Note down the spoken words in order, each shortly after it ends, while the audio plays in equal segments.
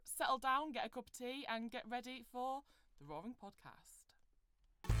settle down, get a cup of tea, and get ready for the Roaring Podcast.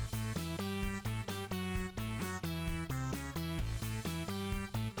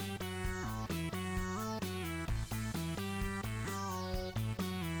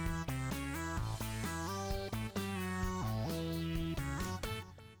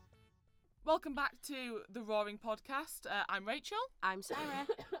 Welcome back to the Roaring Podcast. I'm Rachel. I'm Sarah.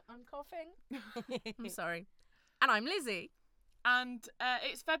 I'm coughing. I'm sorry. And I'm Lizzie. And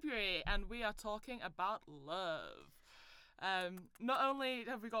it's February, and we are talking about love. Not only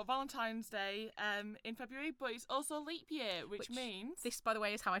have we got Valentine's Day in February, but it's also leap year, which means... This, by the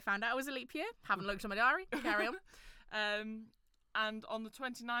way, is how I found out it was a leap year. Haven't looked at my diary. Carry on. And on the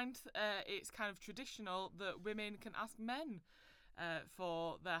 29th, it's kind of traditional that women can ask men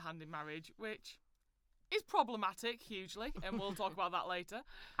for their hand in marriage, which is problematic hugely, and we'll talk about that later.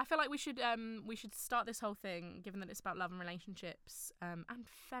 I feel like we should start this whole thing, given that it's about love and relationships and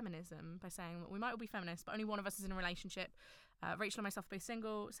feminism, by saying that we might all be feminists, but only one of us is in a relationship. Rachel and myself are both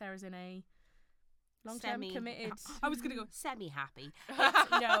single. Sarah's in a long-term committed. I was going to go semi-happy.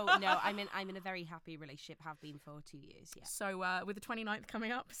 No, I'm in a very happy relationship. Have been for 2 years. Yeah. So with the 29th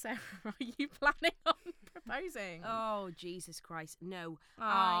coming up, Sarah, are you planning on proposing? Oh, Jesus Christ, no.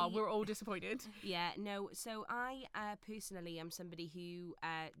 We're all disappointed. Yeah, no. So I personally am somebody who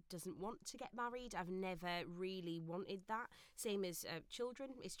doesn't want to get married. I've never really wanted that. Same as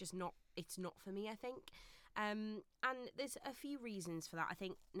children. It's just not. It's not for me, I think. And there's a few reasons for that. I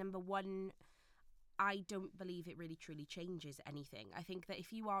think number one, I don't believe it really truly changes anything. I think that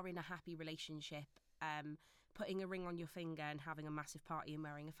if you are in a happy relationship, putting a ring on your finger and having a massive party and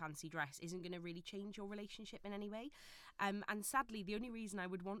wearing a fancy dress isn't going to really change your relationship in any way. And sadly, the only reason I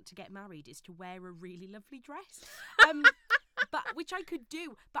would want to get married is to wear a really lovely dress. But which I could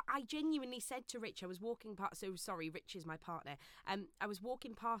do. But I genuinely said to Rich, I was walking past, so sorry, Rich is my partner. I was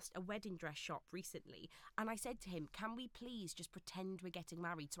walking past a wedding dress shop recently, and I said to him, can we please just pretend we're getting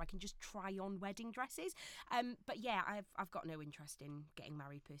married so I can just try on wedding dresses? But yeah, I've got no interest in getting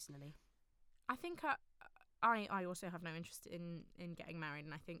married personally. I think I also have no interest in getting married,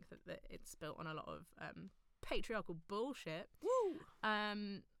 and I think that it's built on a lot of patriarchal bullshit. Woo!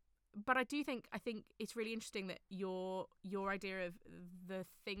 But I think it's really interesting that your idea of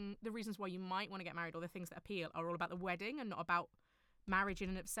the reasons why you might want to get married or the things that appeal are all about the wedding and not about marriage in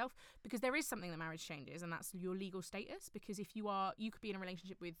and of itself, because there is something that marriage changes, and that's your legal status. Because if you could be in a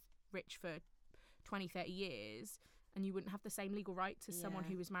relationship with Rich for 20, 30 years and you wouldn't have the same legal rights as someone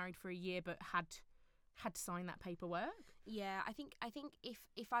who was married for a year but had to sign that paperwork. Yeah, I think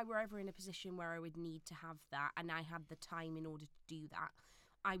if I were ever in a position where I would need to have that and I had the time in order to do that,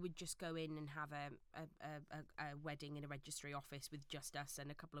 I would just go in and have a wedding in a registry office with just us and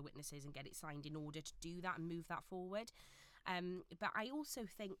a couple of witnesses and get it signed in order to do that and move that forward. But I also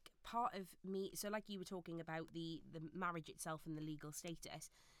think part of me, so like you were talking about the marriage itself and the legal status,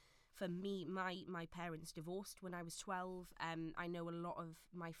 for me, my parents divorced when I was 12. I know a lot of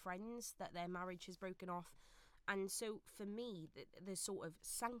my friends that their marriage has broken off. And so for me, the sort of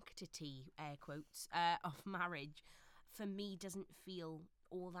sanctity, air quotes, of marriage, for me doesn't feel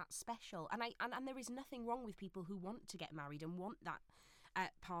all that special. And there is nothing wrong with people who want to get married and want that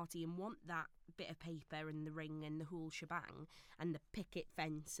party and want that bit of paper and the ring and the whole shebang and the picket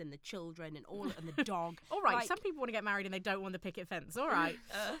fence and the children and the dog. All right, some people want to get married and they don't want the picket fence. All right.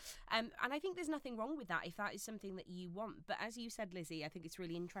 And I think there's nothing wrong with that if that is something that you want. But as you said, Lizzie, I think it's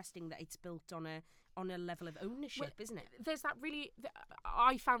really interesting that it's built on a level of ownership, isn't it? There's that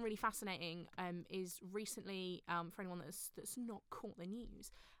I found really fascinating is recently, for anyone that's not caught the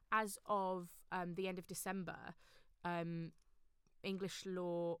news, as of the end of December, English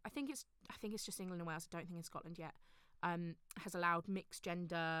law, I think it's just England and Wales, I don't think in Scotland yet, has allowed mixed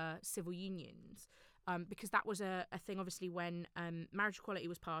gender civil unions, because that was a thing obviously when marriage equality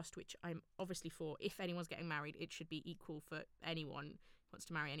was passed, which I'm obviously for. If anyone's getting married, it should be equal for anyone who wants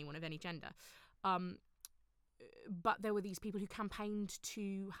to marry anyone of any gender. But there were these people who campaigned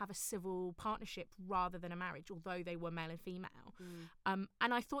to have a civil partnership rather than a marriage, although they were male and female. And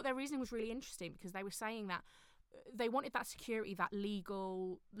I thought their reasoning was really interesting, because they were saying that they wanted that security, that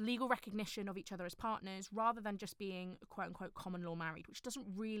legal recognition of each other as partners, rather than just being quote unquote common law married, which doesn't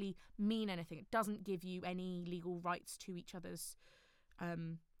really mean anything. It doesn't give you any legal rights to each other's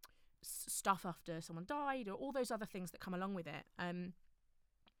stuff after someone died, or all those other things that come along with it.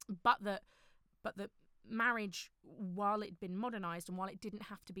 But that marriage, while it'd been modernised and while it didn't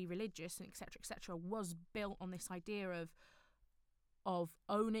have to be religious and etc., was built on this idea of of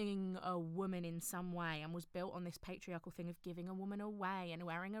owning a woman in some way, and was built on this patriarchal thing of giving a woman away and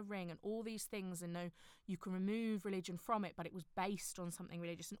wearing a ring and all these things, and no, you can remove religion from it, but it was based on something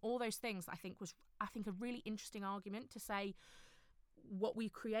religious and all those things. I think a really interesting argument to say what we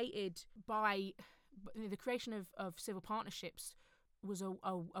created by the creation of civil partnerships was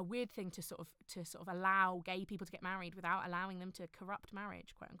a weird thing to sort of allow gay people to get married without allowing them to corrupt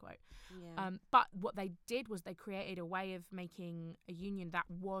marriage, quote unquote. Yeah. But what they did was they created a way of making a union that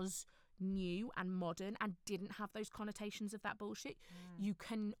was new and modern and didn't have those connotations of that bullshit. You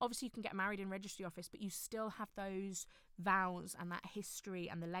can get married in registry office, but you still have those vows and that history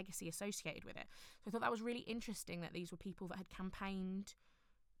and the legacy associated with it. So I thought that was really interesting that these were people that had campaigned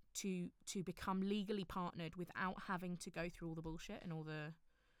to become legally partnered without having to go through all the bullshit and all the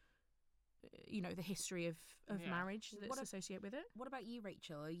the history of marriage that's associated with it. What about you,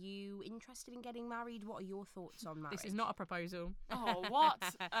 Rachel? Are you interested in getting married? What are your thoughts on marriage? This is not a proposal. Oh, what?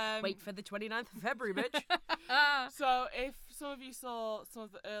 Wait for the 29th of February, bitch. So if some of you saw some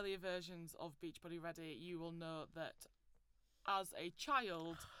of the earlier versions of Beachbody Ready, you will know that as a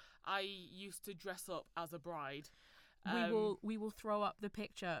child, I used to dress up as a bride. We will throw up the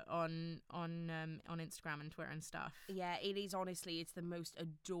picture on Instagram and Twitter and stuff. Yeah, it is, honestly, it's the most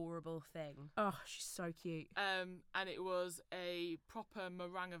adorable thing. Oh, she's so cute. And it was a proper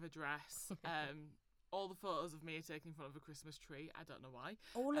meringue of a dress. All the photos of me are taken in front of a Christmas tree. I don't know why.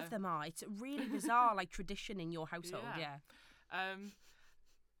 All of them are. It's really bizarre, like tradition in your household. Yeah.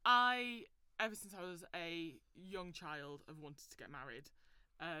 I, ever since I was a young child, have wanted to get married.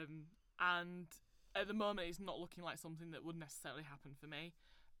 And at the moment, it's not looking like something that would necessarily happen for me.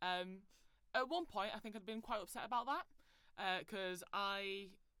 At one point, I think I'd been quite upset about that because I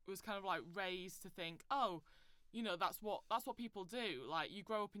was kind of like raised to think, oh, that's what people do. Like, you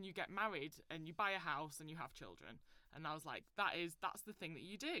grow up and you get married and you buy a house and you have children. And I was like, that's the thing that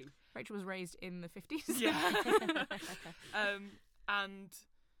you do. Rachel was raised in the 50s. Yeah. And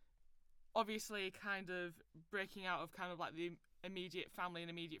obviously kind of breaking out of kind of like the immediate family and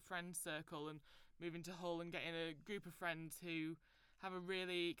immediate friend circle and moving to Hull and getting a group of friends who have a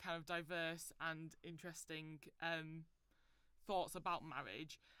really kind of diverse and interesting thoughts about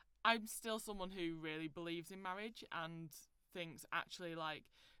marriage. I'm still someone who really believes in marriage and thinks actually like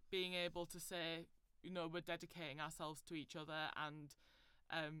being able to say, we're dedicating ourselves to each other, and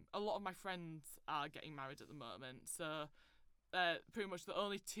a lot of my friends are getting married at the moment. So pretty much the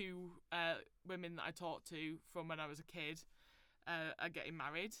only two women that I talked to from when I was a kid are getting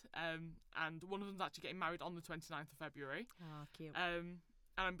married, and one of them's actually getting married on the 29th of February. Oh, cute.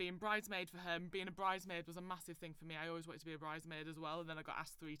 And I'm being bridesmaid for her. Being a bridesmaid was a massive thing for me. I always wanted to be a bridesmaid as well, and then I got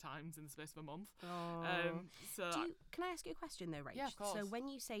asked 3 times in the space of a month. Can I ask you a question though, Rach? Yeah, of course. So when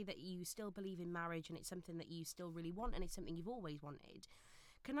you say that you still believe in marriage and it's something that you still really want and it's something you've always wanted,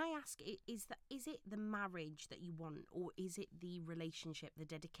 can I ask, is it the marriage that you want, or is it the relationship, the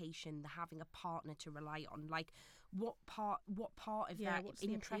dedication, the having a partner to rely on? Like, what part of that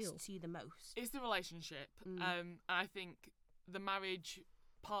interests you the most? It's the relationship. And I think the marriage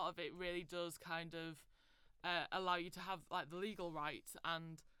part of it really does kind of allow you to have like the legal rights,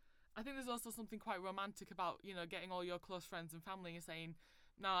 and I think there's also something quite romantic about getting all your close friends and family and saying,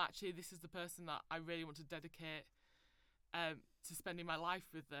 no, actually this is the person that I really want to dedicate to spending my life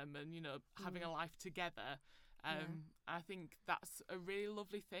with them, and having a life together. I think that's a really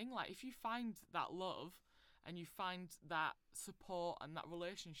lovely thing. Like, if you find that love and you find that support and that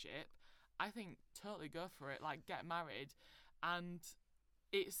relationship, I think totally go for it. Like, get married. And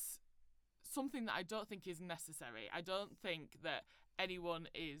it's something that I don't think is necessary. I don't think that anyone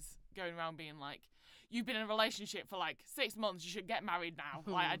is going around being like, you've been in a relationship for like 6 months, you should get married now.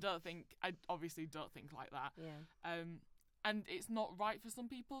 Like, I obviously don't think like that. Yeah. And it's not right for some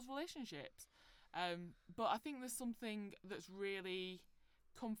people's relationships. But I think there's something that's really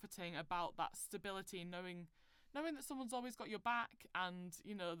comforting about that stability, knowing that someone's always got your back, and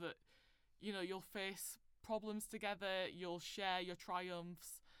that you'll face problems together, you'll share your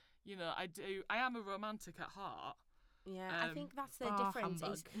triumphs. I am a romantic at heart. Yeah, I think that's the difference.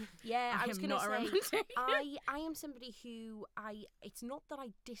 Humbug. I was going to not a say, romantic. I am somebody who it's not that I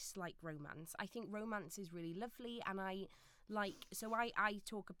dislike romance. I think romance is really lovely, and I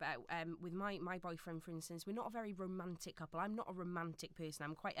talk about with my boyfriend, for instance. We're not a very romantic couple. I'm not a romantic person.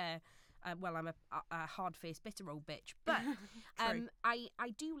 I'm quite I'm a hard-faced, bitter old bitch. But I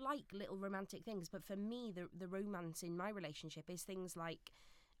do like little romantic things. But for me, the romance in my relationship is things like,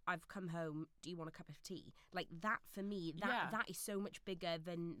 I've come home, do you want a cup of tea? Like, that for me, that is so much bigger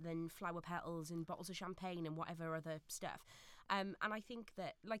than flower petals and bottles of champagne and whatever other stuff. And I think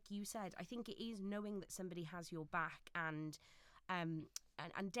that, like you said, I think it is knowing that somebody has your back, and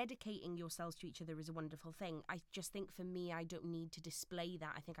and dedicating yourselves to each other is a wonderful thing. I just think for me, I don't need to display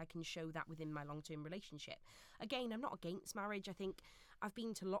that. I think I can show that within my long-term relationship. Again, I'm not against marriage. I think I've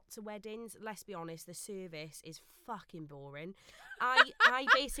been to lots of weddings. Let's be honest, the service is fucking boring. I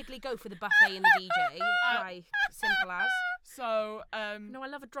basically go for the buffet and the DJ, like simple as. So, No, I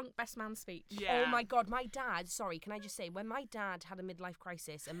love a drunk best man speech. yeah. Oh my God, my dad, sorry, can I just say, when my dad had a midlife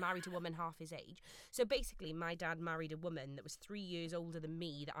crisis and married a woman half his age, so basically my dad married a woman that was 3 years older than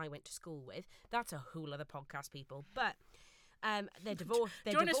me that I went to school with. That's a whole other podcast, people. But they're divorced.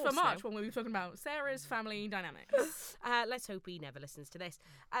 Join us for March now. when we'll be talking about Sarah's family dynamics. Let's hope he never listens to this.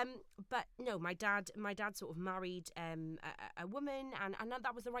 But no, my dad sort of married a woman, and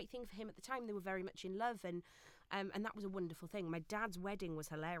that was the right thing for him at the time. They were very much in love, and that was a wonderful thing. My dad's wedding was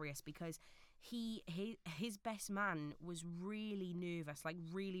hilarious because his best man was really nervous, like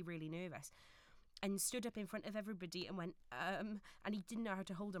really, really nervous, and stood up in front of everybody and went, and he didn't know how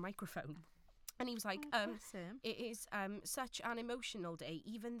to hold a microphone. And he was like, Bless him. it is such an emotional day.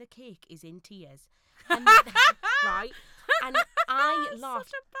 Even the cake is in tears. And, right? And I laughed.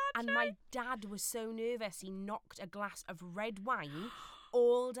 Such a bad And joke. my dad was so nervous, he knocked a glass of red wine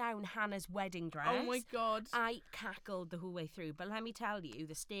all down Hannah's wedding dress. Oh my God. I cackled the whole way through. But let me tell you,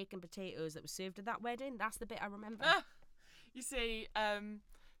 the steak and potatoes that was served at that wedding, that's the bit I remember. You see,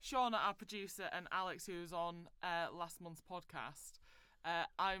 Shauna, our producer, and Alex, who was on last month's podcast,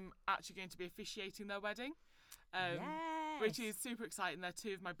 I'm actually going to be officiating their wedding, which is super exciting. They're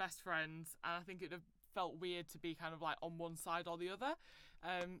two of my best friends, and I think it would have felt weird to be kind of like on one side or the other.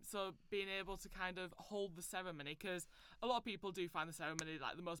 So being able to kind of hold the ceremony, because a lot of people do find the ceremony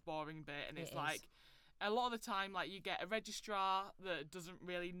like the most boring bit, and it's like a lot of the time like you get a registrar that doesn't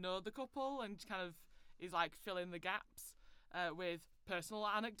really know the couple and kind of is like filling the gaps with personal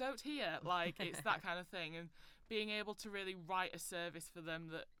anecdote here, like it's that kind of thing, and being able to really write a service for them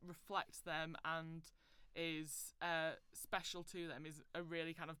that reflects them and is special to them is a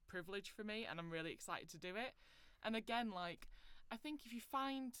really kind of privilege for me, and I'm really excited to do it. And again, like I think if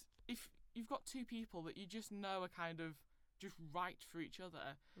you've got two people that you just know are kind of just right for each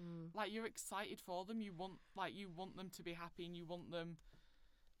other, like you're excited for them, you want them to be happy, and you want them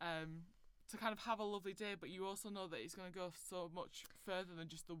to kind of have a lovely day, but you also know that it's going to go so much further than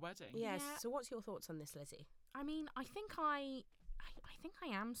just the wedding. Yes. Yeah. So what's your thoughts on this, Lizzie? I mean, I think I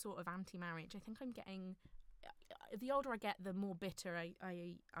am sort of anti-marriage. I think I'm getting. The older I get, the more bitter I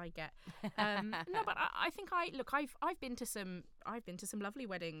get. No, but I think I've been to some lovely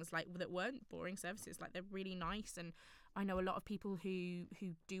weddings like that weren't boring services. Like they're really nice, and I know a lot of people who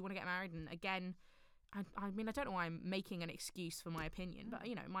do want to get married. And again, I mean, I don't know why I'm making an excuse for my opinion, but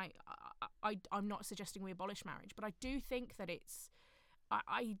you know, I'm not suggesting we abolish marriage, but I do think that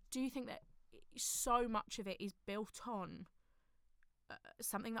I do think that so much of it is built on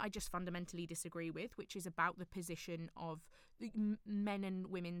something that I just fundamentally disagree with, which is about the position of the men and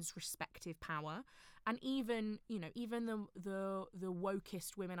women's respective power. And even the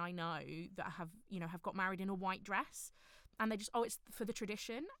wokest women I know that have got married in a white dress, and they just, it's for the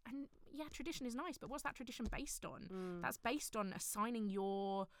tradition. And yeah, tradition is nice, but what's that tradition based on? That's based on assigning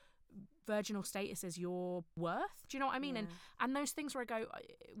your virginal status as your worth. Do you know what I mean? Yeah. And those things where I go,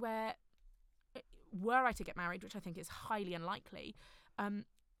 where were I to get married, which I think is highly unlikely,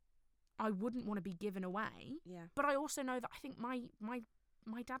 I wouldn't want to be given away. Yeah. But I also know that I think my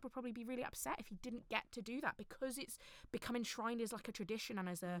dad would probably be really upset if he didn't get to do that, because it's become enshrined as like a tradition and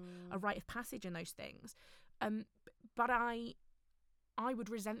as a rite of passage and those things. But I would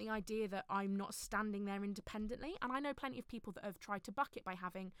resent the idea that I'm not standing there independently. And I know plenty of people that have tried to buck it by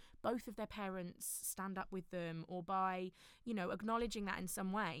having both of their parents stand up with them, or by, acknowledging that in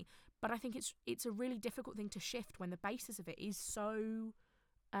some way. But I think it's a really difficult thing to shift when the basis of it is so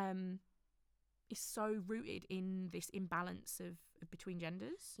rooted in this imbalance of between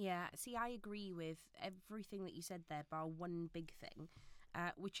genders. Yeah, see, I agree with everything that you said there, bar one big thing,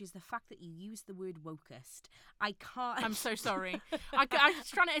 which is the fact that you used the word wokest. I can't. I'm so sorry. I was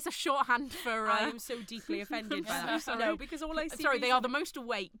trying to. It's a shorthand for. I am so deeply offended by that. sorry. No, because all I see. Sorry, they are the most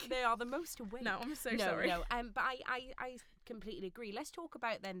awake. They are the most awake. No, I'm so no, sorry. No, but I completely agree. Let's talk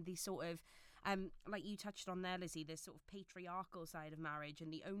about then the sort of. Like you touched on there, Lizzie, this sort of patriarchal side of marriage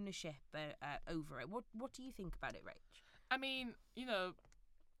and the ownership over it. What do you think about it, Rach? I mean,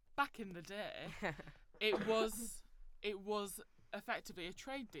 back in the day, it was effectively a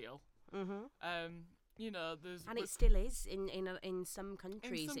trade deal. Mm-hmm. There's and it still is in some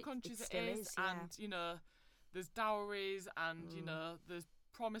countries. In some countries it still is, yeah. And there's dowries, and there's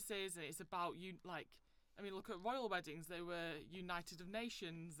promises, and it's about you. Like, I mean, look at royal weddings; they were United of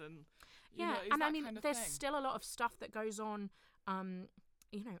Nations, and yeah, it's and that I mean, kind of there's thing. still a lot of stuff that goes on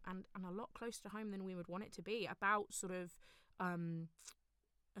you know, and a lot closer to home than we would want it to be, about sort of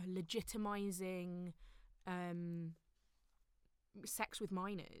legitimizing sex with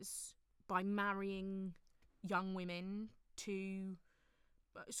minors by marrying young women to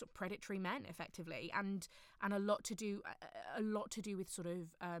sort of predatory men, effectively, and a lot to do with sort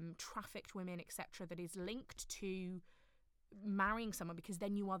of trafficked women, etc., that is linked to marrying someone, because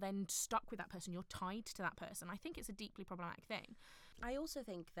then you are then stuck with that person, you're tied to that person. I think it's a deeply problematic thing. I also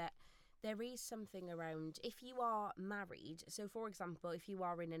think that there is something around, if you are married, so for example, if you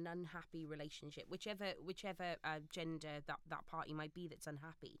are in an unhappy relationship, whichever gender that party might be that's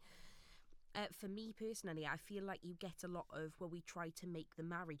unhappy, for me personally, I feel like you get a lot of, well, we try to make the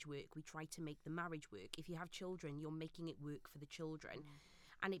marriage work. If you have children, you're making it work for the children.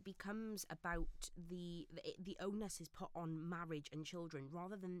 And it becomes about the onus is put on marriage and children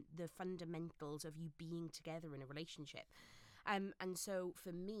rather than the fundamentals of you being together in a relationship. And so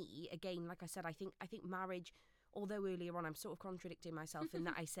for me, again, like I said, I think marriage, although earlier on I'm sort of contradicting myself in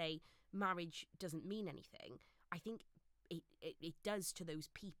that I say marriage doesn't mean anything, I think it does to those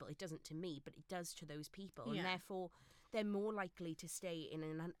people. It doesn't to me, but it does to those people. Yeah. And therefore, they're more likely to stay in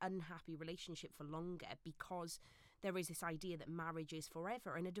an unhappy relationship for longer, because there is this idea that marriage is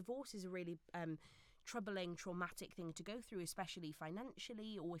forever. And a divorce is a really troubling, traumatic thing to go through, especially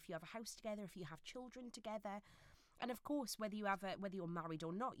financially, or if you have a house together, if you have children together. And of course, whether you're married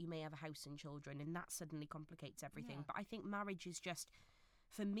or not, you may have a house and children, and that suddenly complicates everything. Yeah. But I think marriage is just,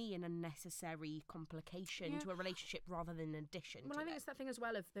 for me, an unnecessary complication to a relationship rather than an addition. Well, I think it's that thing as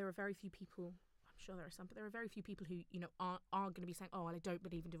well of there are very few people, I'm sure there are some, but there are very few people who, you know, are going to be saying, oh, well, I don't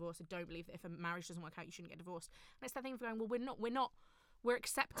believe in divorce. I don't believe that if a marriage doesn't work out, you shouldn't get divorced. And it's that thing of going, well, we're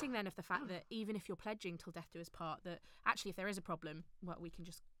accepting then of the fact that even if you're pledging till death do us part, that actually if there is a problem, well, we can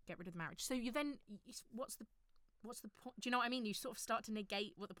just get rid of the marriage. So you then, what's the point? Do you know what I mean? You sort of start to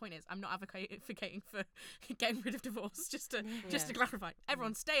negate what the point is. I'm not advocating for getting rid of divorce, just to clarify.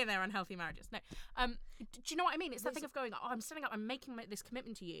 Everyone stay in their unhealthy marriages. No. Do you know what I mean? It's that thing of going, oh, I'm setting up, I'm making this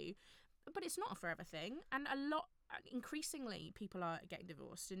commitment to you, but it's not a forever thing. And increasingly, people are getting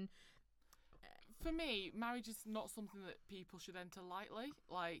divorced. And for me, marriage is not something that people should enter lightly.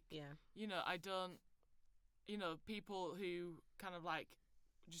 Like, you know, I don't, you know, people who kind of like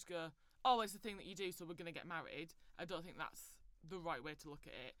just go, oh, it's the thing that you do, so we're going to get married. I don't think that's the right way to look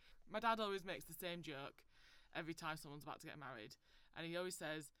at it. My dad always makes the same joke every time someone's about to get married. And he always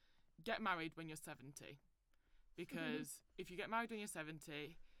says, get married when you're 70. Because if you get married when you're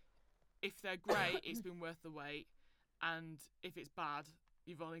 70, if they're great, it's been worth the wait. And if it's bad,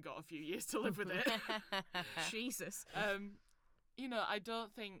 you've only got a few years to live with it. Jesus. You know, I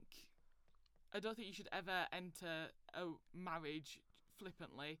don't think you should ever enter a marriage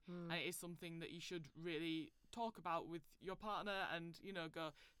flippantly, and it is something that you should really talk about with your partner, and, you know, go,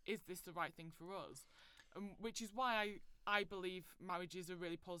 is this the right thing for us? Which is why I believe marriage is a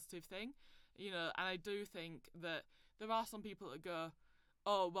really positive thing, you know, and I do think that there are some people that go,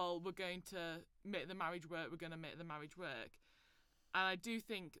 oh, well, we're going to make the marriage work, and I do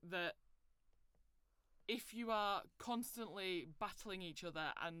think that if you are constantly battling each other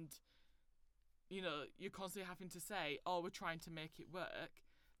and, you know, you're constantly having to say, oh, we're trying to make it work,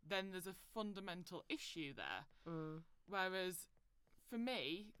 then there's a fundamental issue there. Whereas for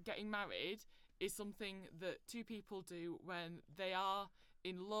me, getting married is something that two people do when they are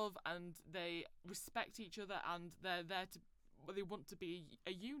in love and they respect each other and they're there to, well, they want to be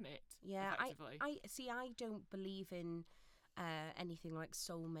a unit. Yeah, effectively. I don't believe in anything like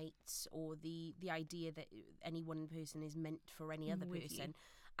soulmates or the idea that any one person is meant for any other person.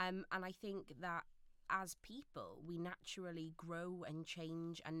 And I think that as people, we naturally grow and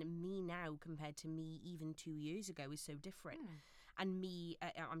change. And me now compared to me even 2 years ago is so different. And me,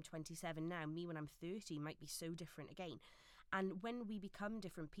 I'm 27 now, me when I'm 30 might be so different again. And when we become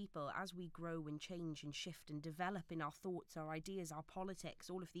different people, as we grow and change and shift and develop in our thoughts, our ideas, our politics,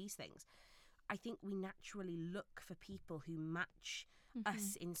 all of these things, I think we naturally look for people who match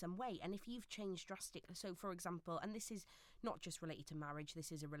us in some way. And if you've changed drastically, so for example, and this is not just related to marriage,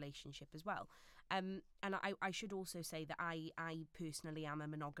 this is a relationship as well. And I should also say that I personally am a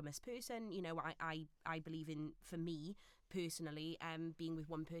monogamous person. You know, I believe in, for me personally, being with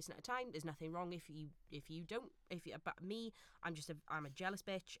one person at a time. There's nothing wrong if you don't. But me, I'm a jealous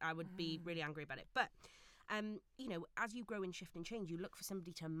bitch. I would be really angry about it. But you know, as you grow and shift and change, you look for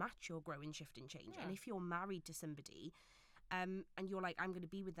somebody to match your grow and shift and change. And if you're married to somebody, and you're like, I'm going to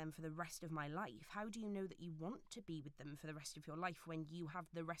be with them for the rest of my life, how do you know that you want to be with them for the rest of your life when you have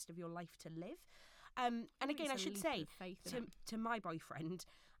the rest of your life to live? And think again, it's I a should leap say of faith in to my boyfriend,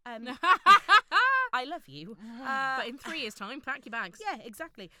 I love you. but in 3 years' time, pack your bags. Yeah,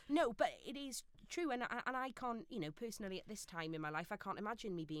 exactly. No, but it is true, and I can't, personally at this time in my life, I can't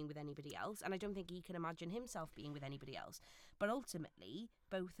imagine me being with anybody else, and I don't think he can imagine himself being with anybody else. But ultimately,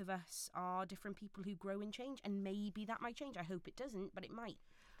 both of us are different people who grow and change, and maybe that might change. I hope it doesn't, but it might.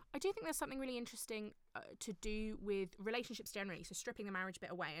 I do think there's something really interesting to do with relationships generally, so stripping the marriage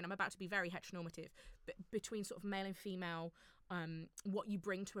bit away, and I'm about to be very heteronormative, but between sort of male and female, what you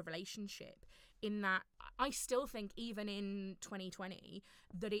bring to a relationship, in that I still think even in 2020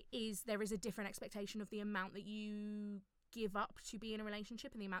 that there is a different expectation of the amount that you give up to be in a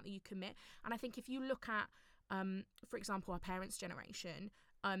relationship and the amount that you commit. And I think if you look at, for example, our parents' generation,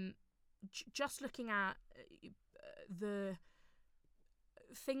 just looking at the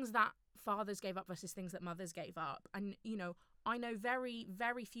things that fathers gave up versus things that mothers gave up, and I know very,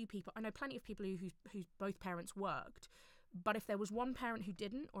 very few people. I know plenty of people whose both parents worked, but if there was one parent who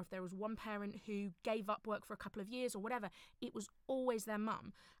didn't, or if there was one parent who gave up work for a couple of years or whatever, it was always their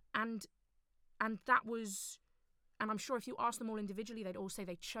mum, and that was. And I'm sure if you ask them all individually, they'd all say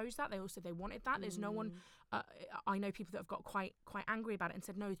they chose that. They all said they wanted that. There's no one. I know people that have got quite angry about it and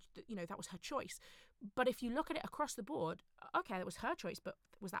said no, that was her choice. But if you look at it across the board, okay, that was her choice, but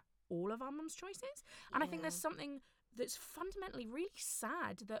was that all of our mum's choices? And I think there's something that's fundamentally really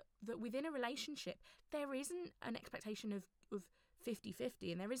sad that within a relationship there isn't an expectation of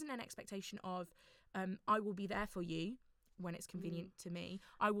 50-50, and there isn't an expectation of I will be there for you when it's convenient to me.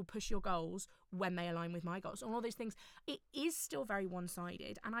 I will push your goals when they align with my goals. And all those things, it is still very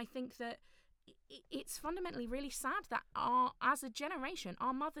one-sided. And I think that it's fundamentally really sad that as a generation,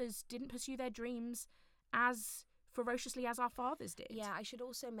 our mothers didn't pursue their dreams as ferociously as our fathers did. Yeah, I should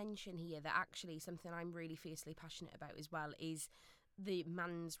also mention here that actually something I'm really fiercely passionate about as well is the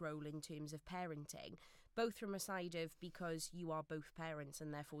man's role in terms of parenting, both from a side of because you are both parents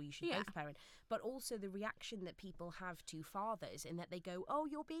and therefore you should both parent, but also the reaction that people have to fathers in that they go, oh,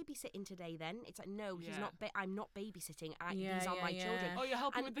 you're babysitting today then? It's like, no, he's not. I'm not babysitting. These are my children. Oh, you're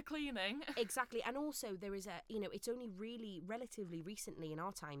helping with the cleaning. Exactly. And also there is it's only really relatively recently in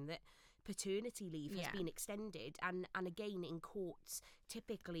our time that paternity leave has been extended, and again in courts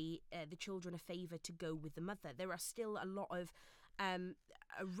typically the children are favoured to go with the mother. There are still a lot of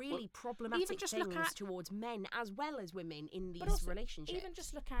really problematic things towards men as well as women in these relationships. Even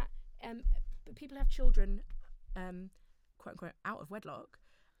just look at people who have children, quote unquote, out of wedlock,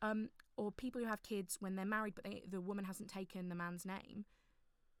 or people who have kids when they're married but the woman hasn't taken the man's name.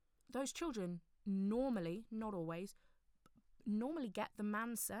 Those children normally, not always, get the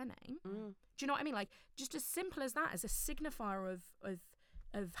man's surname. Do you know what I mean? Like, just as simple as that, as a signifier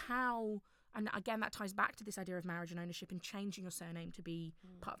of how. And again, that ties back to this idea of marriage and ownership and changing your surname to be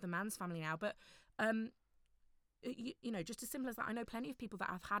part of the man's family now. But, just as simple as that, I know plenty of people that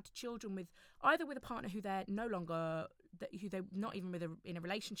have had children with either with a partner who they're no longer, who they're not even in a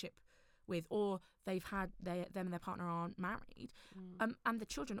relationship with, or they've had them and their partner aren't married. And the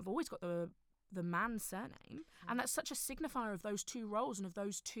children have always got the man's surname. And that's such a signifier of those two roles and of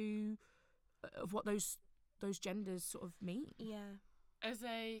those two, of what those genders sort of mean. Yeah. As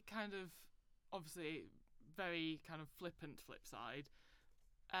a kind of, obviously, very kind of flippant flip side,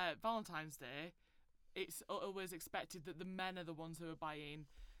 Valentine's Day, it's always expected that the men are the ones who are buying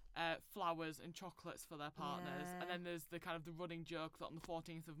flowers and chocolates for their partners, and then there's the kind of the running joke that on the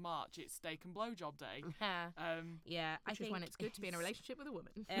 14th of March it's steak and blowjob day. Which is when it's good to be in a relationship with a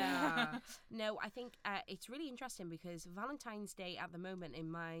woman. No, I think it's really interesting because Valentine's Day at the moment in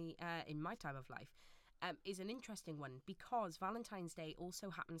my time of life is an interesting one because Valentine's Day also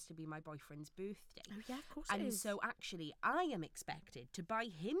happens to be my boyfriend's birthday. Oh yeah, of course it is. And so actually I am expected to buy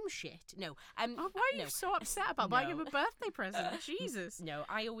him shit. No. Why are you so upset about buying him a birthday present? Jesus. No,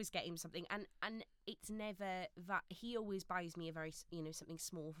 I always get him something, and it's never that he always buys me a very something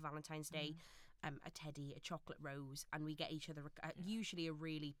small for Valentine's Day. A teddy, a chocolate rose, and we get each other usually a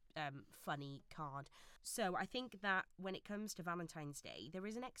really funny card. So I think that when it comes to Valentine's Day, there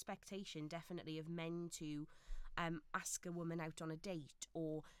is an expectation definitely of men to ask a woman out on a date.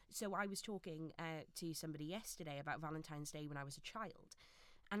 Or so I was talking to somebody yesterday about Valentine's Day when I was a child.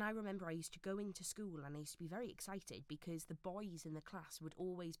 And I remember I used to go into school and I used to be very excited because the boys in the class would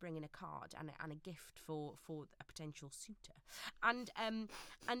always bring in a card and a gift for a potential suitor. And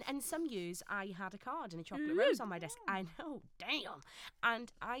some years I had a card and a chocolate rose on my desk. I know, damn.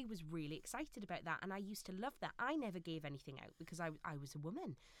 And I was really excited about that. And I used to love that. I never gave anything out because I was a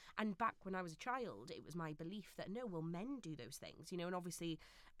woman. And back when I was a child, it was my belief that, no, well, men do those things, and obviously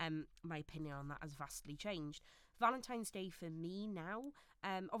my opinion on that has vastly changed. Valentine's Day for me now,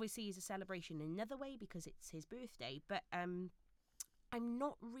 obviously is a celebration in another way because it's his birthday, but I'm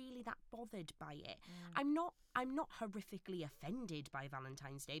not really that bothered by it. I'm not horrifically offended by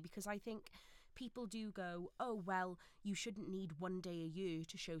Valentine's Day because I think people do go, oh, well, you shouldn't need one day a year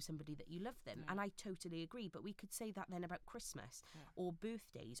to show somebody that you love them. Yeah. And I totally agree. But we could say that then about Christmas or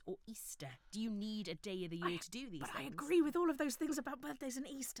birthdays or Easter. Do you need a day of the year to do these things? I agree with all of those things about birthdays and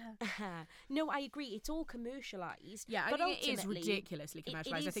Easter. No, I agree. It's all commercialised. Yeah, but I think it is ultimately, ridiculously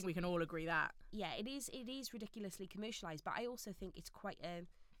commercialised. I think we can all agree that. Yeah, it is ridiculously commercialised. But I also think it's quite a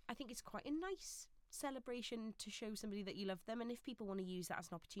nice celebration to show somebody that you love them, and if people want to use that as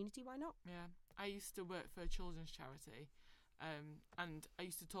an opportunity, why not? Yeah, I used to work for a children's charity, and I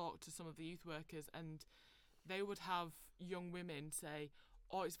used to talk to some of the youth workers, and they would have young women say,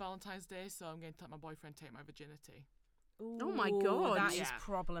 oh, it's Valentine's Day, so I'm going to let my boyfriend take my virginity. Ooh, oh my God. that is Yeah.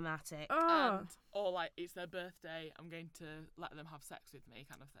 problematic. Or like, it's their birthday, I'm going to let them have sex with me,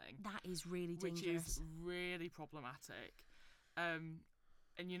 kind of thing. That is really dangerous. Which is really problematic.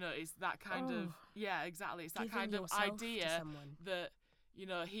 And you know, it's that kind of exactly. It's that Giving kind of yourself to idea someone. that, you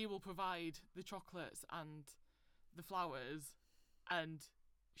know, he will provide the chocolates and the flowers, and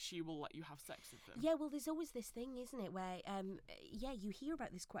she will let you have sex with them. Yeah, well, there's always this thing, isn't it, where you hear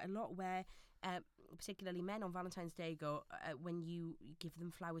about this quite a lot, where particularly men on Valentine's Day go, when you give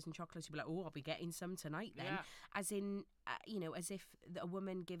them flowers and chocolates, you'll be like, oh, I'll be getting some tonight then. Yeah. As in, as if a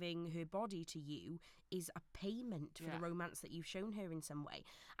woman giving her body to you is a payment for the romance that you've shown her in some way.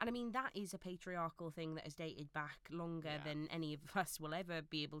 And I mean, that is a patriarchal thing that has dated back longer than any of us will ever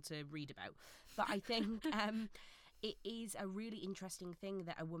be able to read about. But I think it is a really interesting thing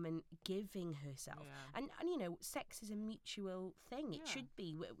that a woman giving herself. And you know, sex is a mutual thing. It should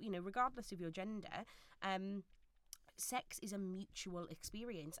be, you know, regardless of your gender. Sex is a mutual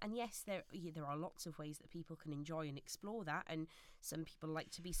experience, and yes, there are lots of ways that people can enjoy and explore that, and some people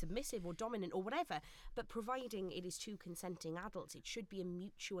like to be submissive or dominant or whatever, but providing it is two consenting adults, it should be a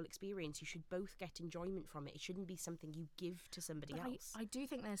mutual experience. You should both get enjoyment from it. It shouldn't be something you give to somebody else. I do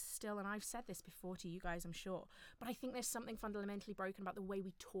think there's still, and I've said this before to you guys, I'm sure, but I think there's something fundamentally broken about the way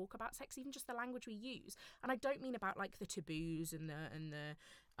we talk about sex, even just the language we use. And I don't mean about like the taboos and the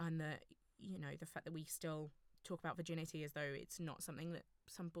you know, the fact that we still talk about virginity as though it's not something that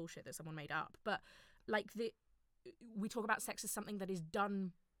some bullshit that someone made up, but like we talk about sex as something that is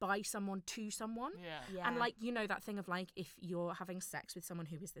done by someone to someone. And like, you know, that thing of like, if you're having sex with someone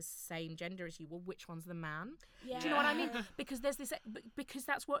who is the same gender as you, well, which one's the man? Do you know what I mean? Because there's this, because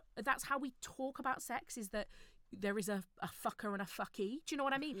that's how we talk about sex, is that there is a fucker and a fucky. Do you know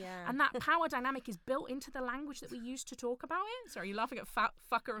what I mean? And that power dynamic is built into the language that we use to talk about it. Sorry, you're laughing at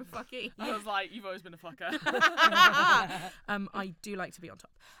fucker and fucky. I was like, you've always been a fucker. I do like to be on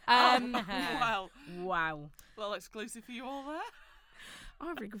top. Wow. Well, exclusive for you all there.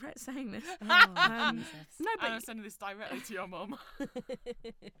 I regret saying this. No, but I'm sending this directly to your mum.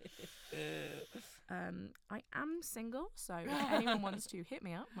 I am single, so if anyone wants to hit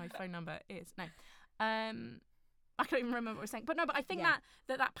me up, my phone number is I can't even remember what I was saying, but I think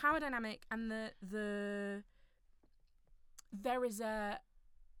that power dynamic and the there is a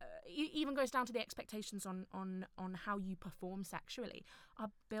even goes down to the expectations on how you perform sexually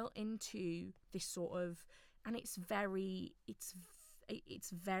are built into this sort of, and it's very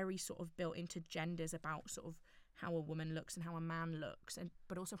sort of built into genders about sort of how a woman looks and how a man looks, and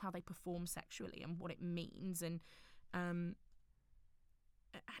but also how they perform sexually and what it means, and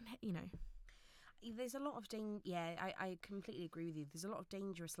you know. There's a lot of I completely agree with you. There's a lot of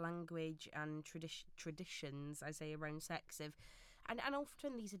dangerous language and traditions, I say, around sex and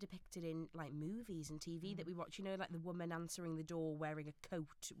often these are depicted in like movies and TV that we watch, you know, like the woman answering the door wearing a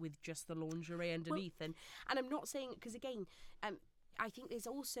coat with just the lingerie underneath. And I'm not saying, because again, I think there's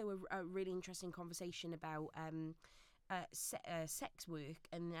also a really interesting conversation about sex work,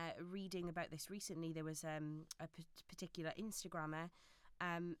 and reading about this recently, there was a particular Instagrammer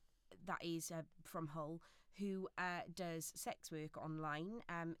that is from Hull, who does sex work online,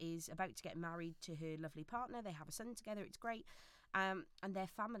 is about to get married to her lovely partner. They have a son together. It's great. And their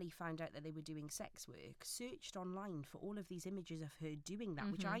family found out that they were doing sex work, searched online for all of these images of her doing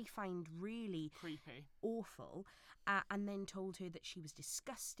that, which I find really creepy, awful, and then told her that she was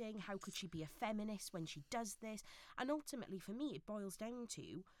disgusting. How could she be a feminist when she does this? And ultimately, for me, it boils down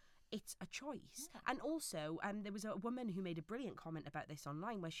to, it's a choice. And also, there was a woman who made a brilliant comment about this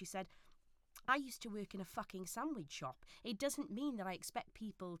online, where she said, I used to work in a fucking sandwich shop. It doesn't mean that I expect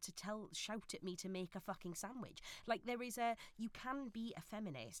people to shout at me to make a fucking sandwich. Like, you can be a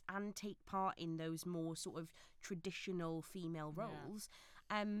feminist and take part in those more sort of traditional female roles.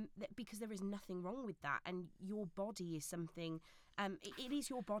 because there is nothing wrong with that, and your body is something. It is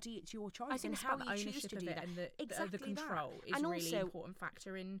your body; it's your choice. I think and it's how about the you choose ownership to of do it, that. and the Exactly control that. is And a really also, important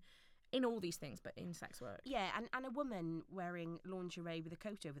factor in all these things, but in sex work. yeah, and a woman wearing lingerie with a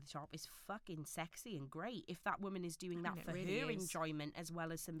coat over the top is fucking sexy and great if that woman is doing that mean, it for really her is. enjoyment as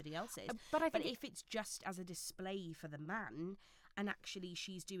well as somebody else's. But I But think if it's just as a display for the man, and actually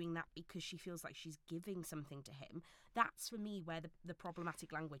she's doing that because she feels like she's giving something to him, that's for me where the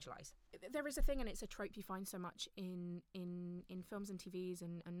problematic language lies. there is a thing, and it's a trope you find so much in films and TVs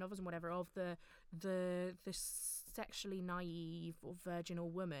and novels and whatever, of the sexually naive or virginal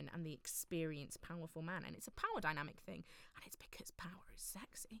woman and the experienced powerful man, and it's a power dynamic thing, and it's because power is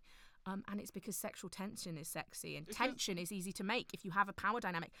sexy. And it's because sexual tension is sexy, and tension is easy to make if you have a power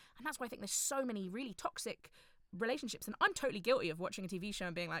dynamic. And that's why I think there's so many really toxic relationships. And I'm totally guilty of watching a TV show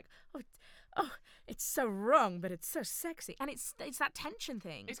and being like, oh, it's so wrong, but it's so sexy. And it's that tension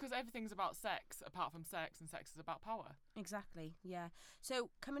thing. It's because everything's about sex apart from sex, and sex is about power. Exactly, yeah. So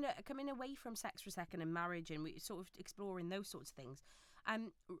coming away from sex for a second and marriage, and we sort of exploring those sorts of things.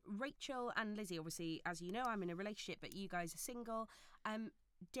 Rachel and Lizzie, obviously, as you know, I'm in a relationship, but you guys are single.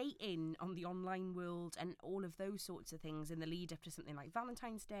 Dating on the online world and all of those sorts of things in the lead up to something like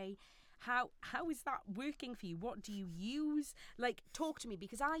Valentine's Day, how is that working for you? What do you use? Like, talk to me,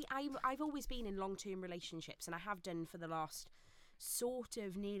 because I've always been in long-term relationships, and I have done for the last sort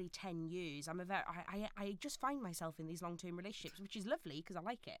of nearly 10 years. I just find myself in these long-term relationships, which is lovely because I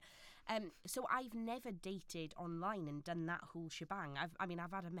like it. So I've never dated online and done that whole shebang.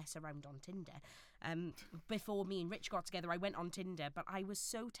 I've had a mess around on Tinder. Before me and Rich got together, I went on Tinder, but I was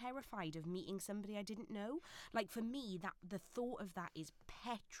so terrified of meeting somebody I didn't know. Like, for me, that the thought of that is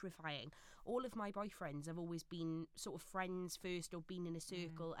petrifying. All of my boyfriends have always been sort of friends first, or been in a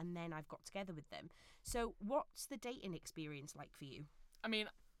circle, and then I've got together with them. So what's the dating experience like for you? I mean,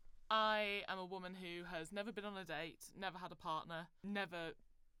 I am a woman who has never been on a date, never had a partner, never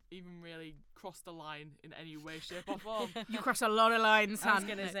even really crossed a line in any way, shape or form. You cross a lot of lines, I was son.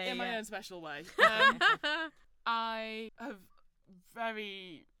 gonna say, in my yeah. own special way. I have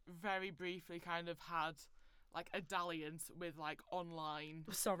very, very briefly kind of had like a dalliance with like online.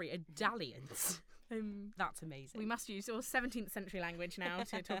 Sorry, a dalliance. That's amazing. We must use all 17th century language now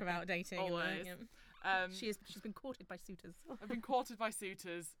to talk about dating. Always. She's been courted by suitors. I've been courted by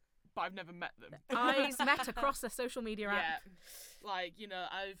suitors, but I've never met them. Eyes met across a social media app. Yeah, like, you know,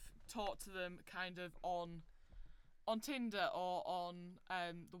 I've talked to them kind of on Tinder, or on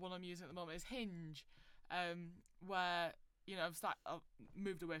the one I'm using at the moment is Hinge, where, you know, I've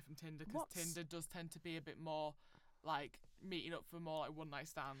moved away from Tinder because Tinder does tend to be a bit more like meeting up for more like one night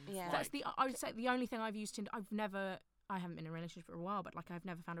stands. Yeah. Like, That's I would say the only thing I've used Tinder. I haven't been in a relationship for a while, but like I've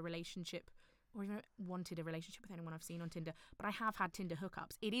never found a relationship or even wanted a relationship with anyone I've seen on Tinder. But I have had Tinder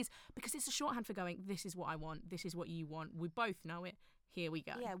hookups. It is because it's a shorthand for going, this is what I want, this is what you want. We both know it. Here we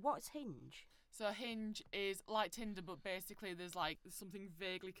go. Yeah, what's Hinge? So Hinge is like Tinder, but basically there's like something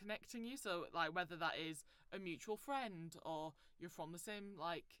vaguely connecting you. So like whether that is a mutual friend, or you're from the same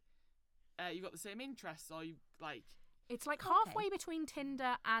like you've got the same interests, or you like. It's like halfway between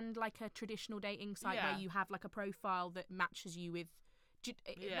Tinder and like a traditional dating site where you have like a profile that matches you with. Do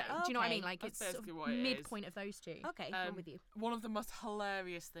you know what I mean? Like, That's it's sort basically of what it is. midpoint of those two. Okay, I'm with you. One of the most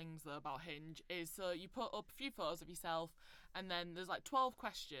hilarious things though about Hinge is, so you put up a few photos of yourself, and then there's like 12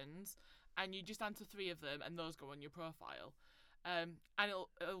 questions, and you just answer 3 of them, and those go on your profile. And it'll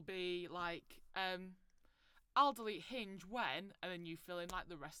be like, I'll delete Hinge when, and then you fill in like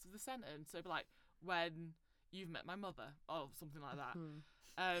the rest of the sentence. So it'll be like, when you've met my mother, or something like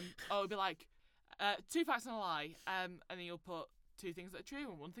that. Or it'll be like, 2 facts and a lie, and then you'll put 2 things that are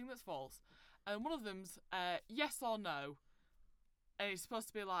true and 1 thing that's false. And one of them's yes or no, and it's supposed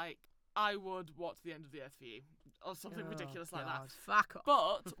to be like, I would walk to the end of the earth for you, or something ridiculous like that. Fuck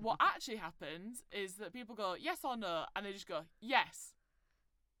off. But what actually happens is that people go yes or no, and they just go yes,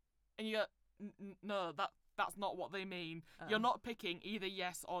 and you go no, that's not what they mean. You're not picking either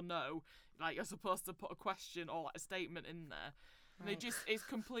yes or no. Like, you're supposed to put a question or like a statement in there. And they just, it's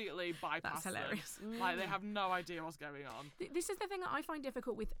completely bypassed. That's hilarious. Like, they have no idea what's going on. This is the thing that I find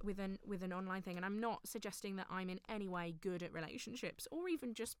difficult with an online thing, and I'm not suggesting that I'm in any way good at relationships or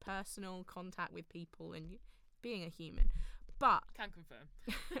even just personal contact with people and being a human. But Can confirm.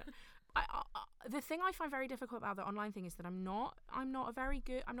 the thing I find very difficult about the online thing is that I'm not a very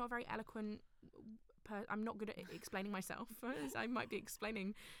eloquent. I'm not good at explaining myself. I might be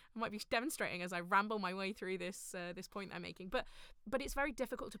demonstrating as I ramble my way through this point I'm making. But it's very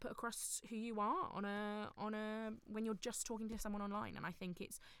difficult to put across who you are on a when you're just talking to someone online. And I think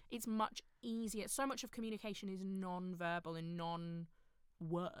it's much easier. So much of communication is non-verbal and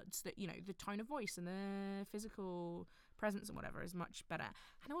words, that, you know, the tone of voice and the physical presence and whatever is much better.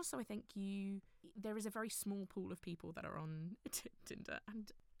 And also I think there is a very small pool of people that are on Tinder,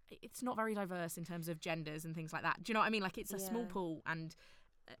 and it's not very diverse in terms of genders and things like that. Do you know what I mean? Like, it's a small pool, and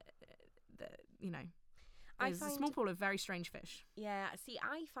you know, there's a small pool of very strange fish. Yeah, see,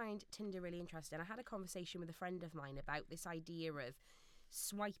 I find Tinder really interesting. I had a conversation with a friend of mine about this idea of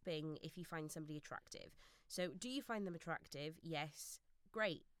swiping if you find somebody attractive. So, do you find them attractive? Yes.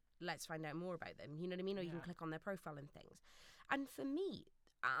 Great. Let's find out more about them. You know what I mean? Or you can click on their profile and things. And for me,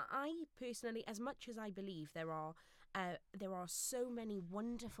 I personally, as much as I believe there are so many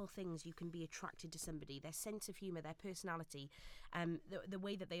wonderful things you can be attracted to somebody, their sense of humour, their personality, the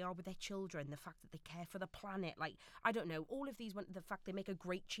way that they are with their children, the fact that they care for the planet, like, I don't know, all of these, the fact they make a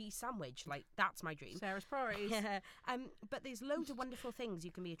great cheese sandwich, like, that's my dream. Sarah's priorities. Yeah. But there's loads of wonderful things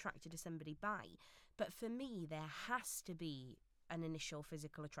you can be attracted to somebody by. But for me, there has to be an initial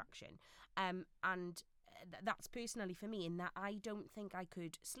physical attraction. And that's personally for me, in that I don't think I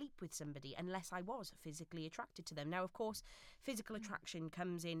could sleep with somebody unless I was physically attracted to them. Now, of course, physical attraction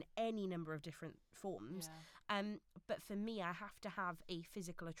comes in any number of different forms. But for me, I have to have a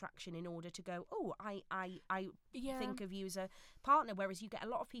physical attraction in order to go, oh, I think of you as a partner. Whereas you get a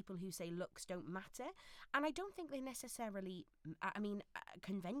lot of people who say looks don't matter. And I don't think they necessarily,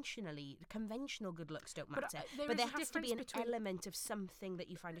 conventional good looks don't matter. But there has to be an element of something that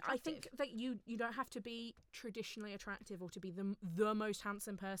you find attractive. I think that you don't have to be traditionally attractive or to be the most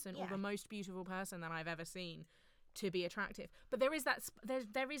handsome person or the most beautiful person that I've ever seen to be attractive. But there is that,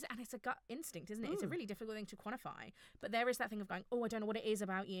 there is, and it's a gut instinct, isn't it? It's a really difficult thing to quantify. But there is that thing of going, oh, I don't know what it is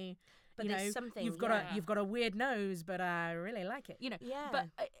about you. But there's something. You've got a weird nose, but I really like it. You know. Yeah. But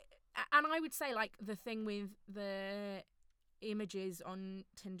and I would say, like, the thing with the images on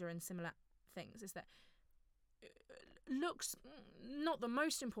Tinder and similar things is that looks not the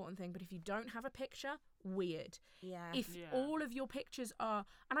most important thing, but if you don't have a picture, weird. If all of your pictures are,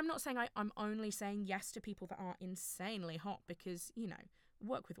 and I'm not saying I'm only saying yes to people that are insanely hot, because, you know,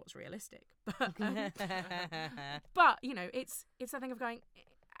 work with what's realistic, but but you know, it's that thing of going,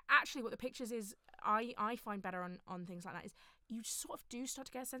 actually what the pictures is, I find better on things like that is you sort of do start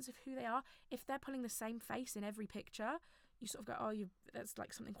to get a sense of who they are. If they're pulling the same face in every picture, you sort of go, oh, that's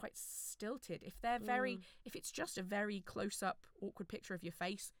like something quite stilted. If they're if it's just a very close-up, awkward picture of your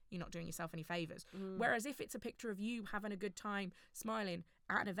face, you're not doing yourself any favours. Whereas if it's a picture of you having a good time, smiling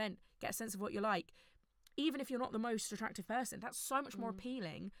at an event, get a sense of what you're like, even if you're not the most attractive person, that's so much more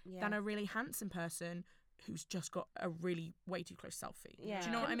appealing than a really handsome person who's just got a really way too close selfie. Do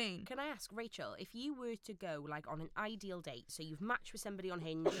you know what I mean? Can I ask, Rachel, if you were to go, like, on an ideal date, so you've matched with somebody on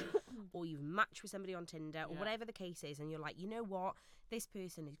Hinge or you've matched with somebody on Tinder or whatever the case is, and you're like, you know what, this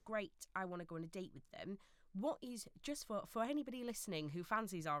person is great, I want to go on a date with them. What is, just for anybody listening who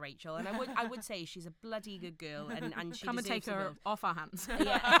fancies our Rachel, and I would say she's a bloody good girl, and she come and take her off our hands.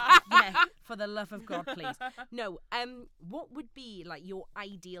 yeah, for the love of God, please. No, what would be, like, your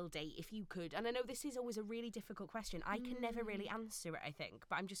ideal date if you could? And I know this is always a really difficult question. I can never really answer it, I think,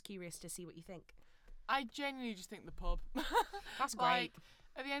 but I'm just curious to see what you think. I genuinely just think the pub. That's great. Like,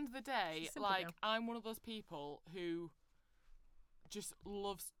 at the end of the day, Simple like, deal. I'm one of those people who just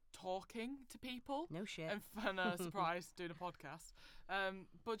loves talking to people. No shit. And no surprise, doing a podcast.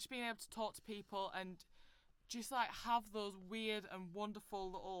 But just being able to talk to people and just, like, have those weird and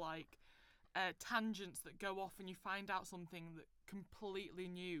wonderful little, like, tangents that go off and you find out something that completely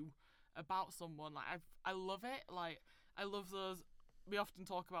new about someone. Like, I love it. Like, I love those. We often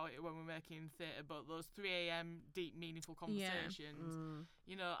talk about it when we're making theatre, but those 3 a.m. deep, meaningful conversations.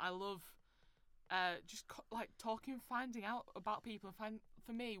 You know, I love just like talking, finding out about people.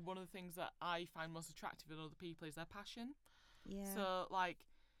 For me, one of the things that I find most attractive in other people is their passion. Yeah. So, like,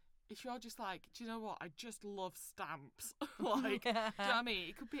 if you're just like, do you know what? I just love stamps. Like, do you know what I mean?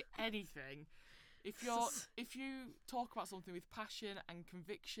 It could be anything. If you talk about something with passion and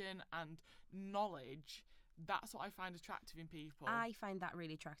conviction and knowledge, that's what I find attractive in people. I find that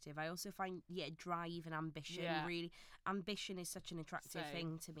really attractive. I also find, drive and ambition. Really, ambition is such an attractive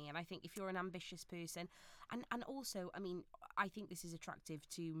thing to me. And I think if you're an ambitious person, and also, I mean, I think this is attractive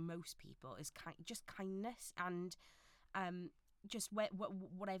to most people, is just kindness and just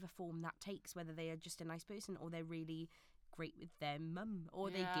whatever form that takes, whether they are just a nice person or they're really great with their mum, or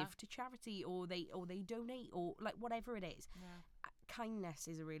they give to charity, or they donate, or like whatever it is. Kindness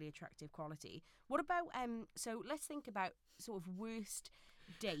is a really attractive quality. What about so let's think about sort of worst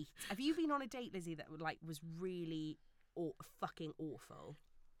date. Have you been on a date, Lizzie, that was really fucking awful?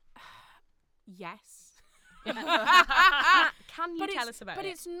 Yes. Can you tell us about it? But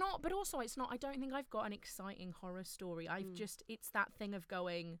it's not. But also, it's not. I don't think I've got an exciting horror story. I've just. It's that thing of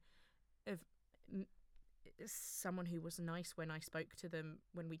going, someone who was nice when I spoke to them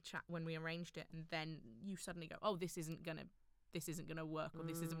when we arranged it, and then you suddenly go, oh, this isn't gonna work, or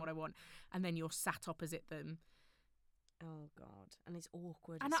this isn't what I want, and then you're sat opposite them. Oh God, and it's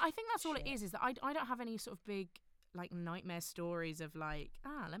awkward. And I think that's all it is that I don't have any sort of big like nightmare stories of like,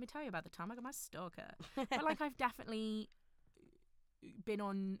 let me tell you about the time I got my stalker. But like I've definitely been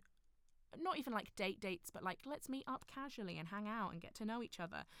on not even like dates, but like let's meet up casually and hang out and get to know each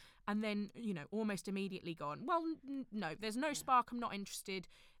other, and then almost immediately gone, well, no, there's no spark, I'm not interested,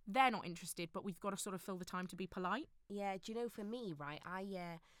 they're not interested, but we've got to sort of fill the time to be polite. Yeah, do you know, for me, right,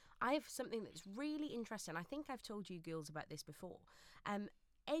 I have something that's really interesting. I think I've told you girls about this before.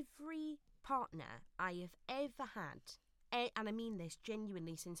 Every partner I have ever had, and I mean this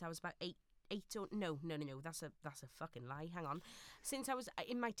genuinely, since I was about eight or no, that's a fucking lie. Hang on. Since I was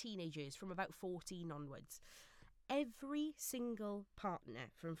in my teenage years, from about 14 onwards, every single partner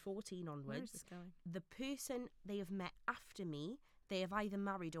from 14 onwards, Where is this going? the person they have met after me, they have either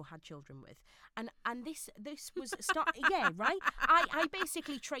married or had children with, and this was right. I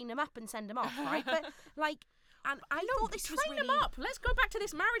basically train them up and send them off, right? But like, and I thought this was really... Train them up. Let's go back to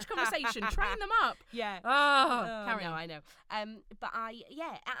this marriage conversation. Train them up. Yeah. Carry on. I know. But and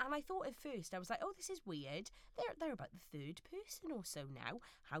I thought at first I was like, oh, this is weird. They're about the third person or so now.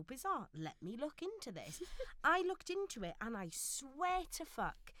 How bizarre. Let me look into this. I looked into it, and I swear to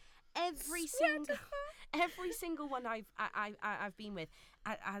fuck, every single one I've been with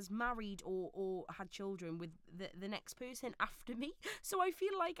has married or had children with the next person after me. So I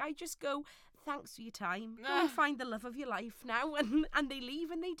feel like I just go, thanks for your time, go and find the love of your life now, and they leave,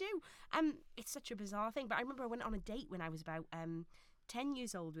 and they do. It's such a bizarre thing. But I remember I went on a date when I was about 10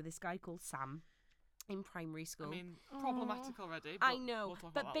 years old with this guy called Sam in primary school. I mean, problematic already. But I know, we'll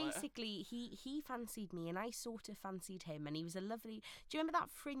talk but about that later. basically he fancied me, and I sort of fancied him, and he was a lovely... Do you remember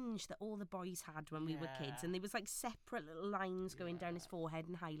that fringe that all the boys had when we were kids, and there was like separate little lines going down his forehead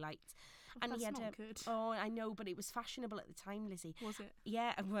and highlights? And That's he had not good. Oh, I know, but it was fashionable at the time, Lizzie. Was it?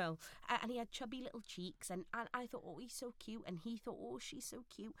 Yeah, well, and he had chubby little cheeks, and I thought, oh, he's so cute, and he thought, oh, she's so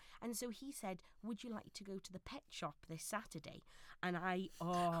cute, and so he said, would you like to go to the pet shop this Saturday? And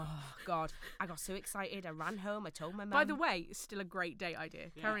oh God, I got so excited. I ran home. I told my mum. By the way, it's still a great date idea.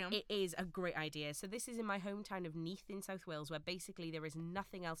 Yeah. Carry on. It is a great idea. So this is in my hometown of Neath in South Wales, where basically there is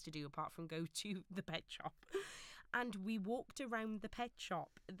nothing else to do apart from go to the pet shop. And we walked around the pet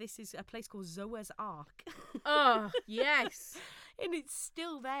shop. This is a place called Zoa's Ark. Oh, yes. And it's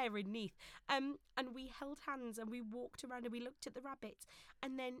still there in Neath. And we held hands, and we walked around, and we looked at the rabbits,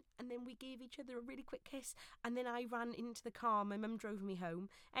 and then we gave each other a really quick kiss, and then I ran into the car. My mum drove me home.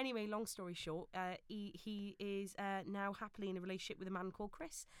 Anyway, long story short, he is now happily in a relationship with a man called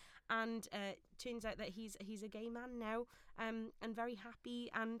Chris, and turns out that he's a gay man now, and very happy.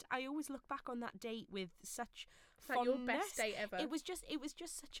 And I always look back on that date with such Like fondness. your best date ever. It was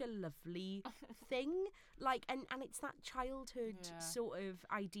just such a lovely thing, like, and it's that childhood sort of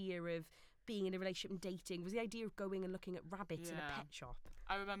idea of being in a relationship and dating, was the idea of going and looking at rabbits in a pet shop.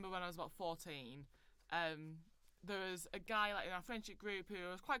 I remember when I was about 14, there was a guy like in our friendship group who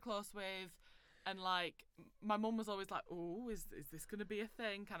I was quite close with, and like my mum was always like, oh, is this going to be a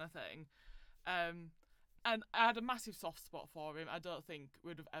thing, kind of thing. And I had a massive soft spot for him. I don't think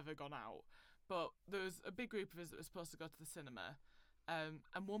we'd have ever gone out. But there was a big group of us that were supposed to go to the cinema, and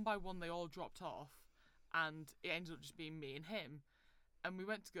one by one they all dropped off, and it ended up just being me and him, and we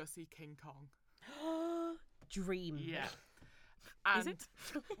went to go see King Kong. Dream. Yeah. And Is it?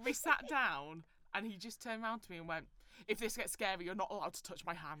 we sat down, and he just turned around to me and went, if this gets scary, you're not allowed to touch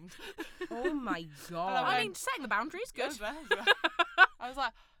my hand. Oh my God. I mean, setting the boundaries, good. I was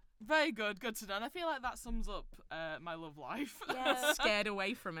like, very good to know. And I feel like that sums up my love life. Yeah. Scared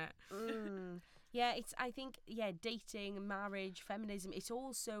away from it. Yeah, I think dating, marriage, feminism, it's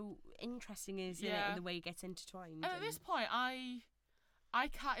all so interesting, isn't it, in the way it gets intertwined. And at this point, I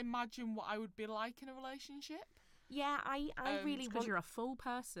can't imagine what I would be like in a relationship. Yeah, I really Because want you're a full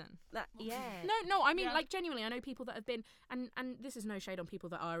person. that. Yeah. No, I mean, Yeah. like, genuinely, I know people that have been, and this is no shade on people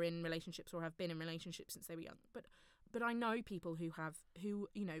that are in relationships or have been in relationships since they were young, but I know people who have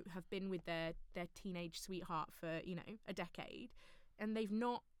been with their teenage sweetheart for, a decade, and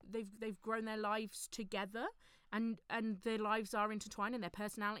they've grown their lives together, and their lives are intertwined and their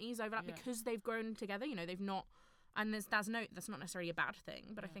personalities overlap because they've grown together. They've not, and that's not necessarily a bad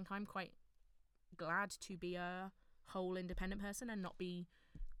thing, but I think I'm quite glad to be a whole independent person and not be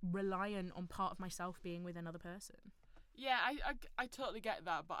reliant on part of myself being with another person. Yeah, I totally get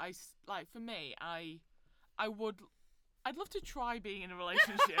that, but for me, I I'd love to try being in a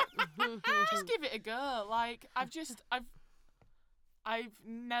relationship. Just give it a go. Like, I've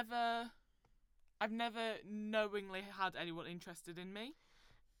never knowingly had anyone interested in me.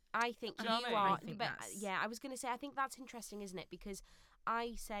 I think Do you know you what I mean? are, I think but that's- yeah, I was going to say, I think that's interesting, isn't it? Because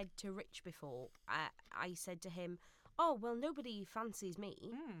I said to Rich before, I said to him, "Oh, well, nobody fancies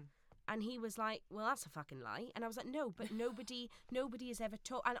me," and he was like, "Well, that's a fucking lie." And I was like, "No, but nobody has ever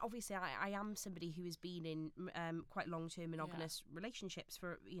told." And obviously, I am somebody who has been in quite long-term monogamous relationships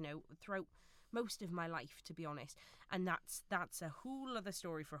for throughout most of my life, to be honest, and that's a whole other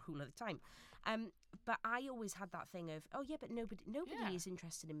story for a whole other time. But I always had that thing of, oh yeah, but nobody Yeah. is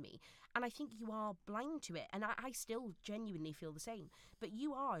interested in me, and I think you are blind to it, and I still genuinely feel the same. But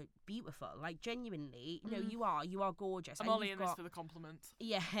you are beautiful, like genuinely, you are gorgeous. I'm and only you've in this got- for the compliment.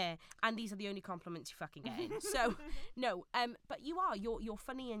 yeah, and these are the only compliments you're fucking getting. So no, but you're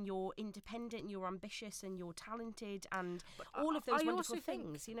funny and you're independent and you're ambitious and you're talented and all of those I wonderful also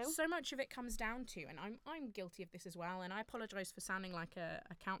think things. so much of it comes down to, and I'm guilty of this as well, and I apologise for sounding like a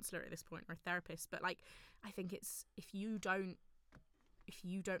counsellor at this point or a therapist, but like I think it's if you don't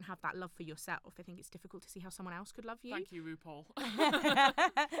have that love for yourself, I think it's difficult to see how someone else could love you. Thank you, RuPaul.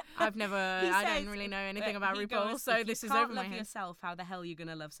 I've never, I don't really know anything about he RuPaul, goes, so if this you is can't over my love head. yourself, how the hell are you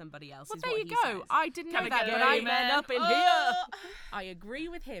gonna love somebody else? Well, is there what you he go. says. I didn't know Can I that, get but an I amen up in Oh! here? I agree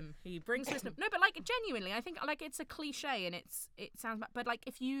with him. He brings wisdom. No, but like genuinely, I think like it's a cliche and it sounds bad, but like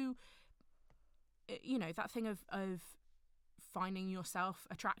if you that thing of finding yourself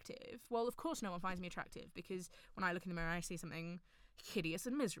attractive. Well, of course no one finds me attractive because when I look in the mirror I see something hideous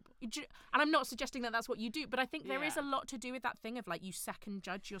and miserable. And I'm not suggesting that that's what you do, but I think there is a lot to do with that thing of like you second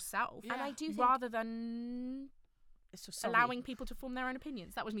judge yourself Yeah. And I do think rather than sorry. allowing people to form their own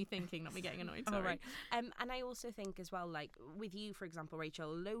opinions. That was me thinking, not me getting annoyed. Sorry. All right. And I also think as well, like with you, for example, Rachel,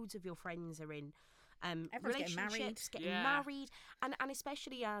 loads of your friends are in Everyone's getting married. relationships, getting Yeah. married, and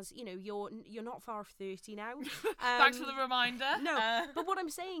especially as you're not far off 30 now. Thanks for the reminder. No, but what I'm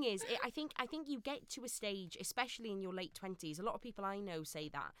saying is, I think you get to a stage, especially in your late 20s. A lot of people I know say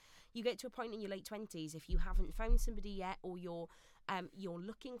that you get to a point in your late 20s if you haven't found somebody yet, or you're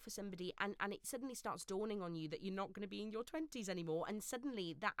looking for somebody, and it suddenly starts dawning on you that you're not going to be in your 20s anymore, and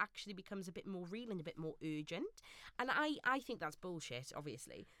suddenly that actually becomes a bit more real and a bit more urgent. And I think that's bullshit.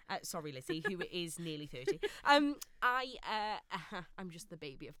 Obviously, sorry, Lizzie, who is nearly 30. I'm just the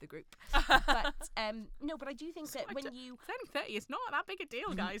baby of the group. But no, but I do think that when you Turning 30 is not that big a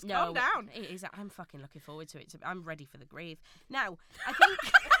deal, guys. no, Calm down. It is. I'm fucking looking forward to it. I'm ready for the grave. Now, I think.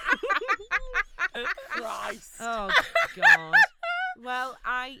 Christ. Oh God. Well,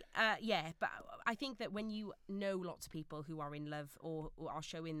 but I think that when you know lots of people who are in love or are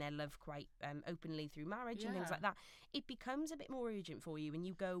showing their love quite openly through marriage and things Yeah. like that, it becomes a bit more urgent for you, and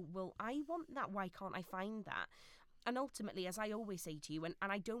you go, well, I want that. Why can't I find that? And ultimately, as I always say to you, and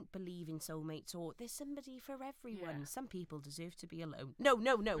I don't believe in soulmates or there's somebody for everyone. Yeah. Some people deserve to be alone. No.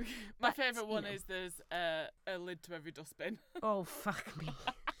 My But, favourite one you know. is there's a lid to every dustbin. Oh, fuck me.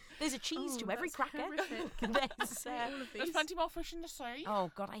 There's a cheese to every that's cracker. horrific. There's, All of There's these. plenty more fish in the sea. oh,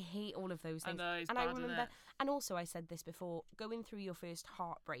 God, I hate all of those I things. know, it's and bad, I isn't remember, it? and also I said this before, going through your first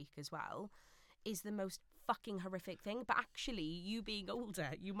heartbreak as well is the most fucking horrific thing. But actually, you being older,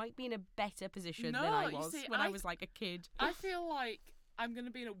 you might be in a better position than I No, you was see, when I I- was like a kid. I feel like I'm going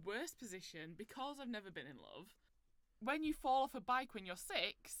to be in a worse position because I've never been in love. When you fall off a bike when you're 6,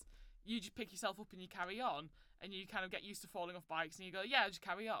 you just pick yourself up and you carry on, and you kind of get used to falling off bikes and you go, yeah, just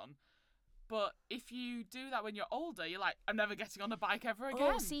carry on. But if you do that when you're older, you're like, I'm never getting on a bike ever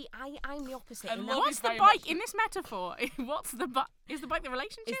again. Oh, see, I'm the opposite. And in love that. What's is the very bike much- in this metaphor? What's the bike? Is the bike the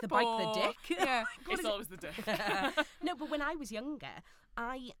relationship? Is the bike the or- dick? Yeah. It's always the dick. No, but when I was younger,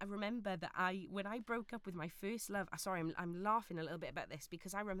 I remember that when I broke up with my first love. Sorry, I'm laughing a little bit about this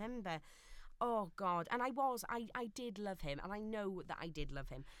because I remember. Oh God, and I did love him, and I know that I did love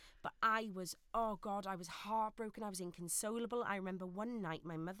him, but I was heartbroken. I was inconsolable. I remember one night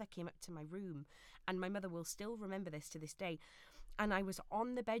my mother came up to my room, and my mother will still remember this to this day. And I was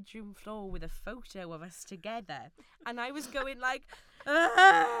on the bedroom floor with a photo of us together, and I was going like,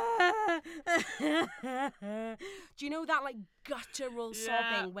 "Ah!" Do you know that like guttural Yeah.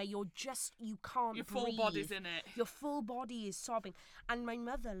 sobbing where you can't Your full breathe? body's in it. Your full body is sobbing. And my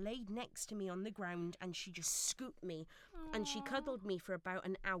mother laid next to me on the ground and she just scooped me and she cuddled me for about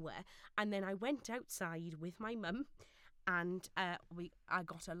an hour. And then I went outside with my mum and I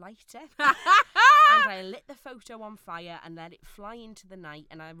got a lighter and I lit the photo on fire and let it fly into the night.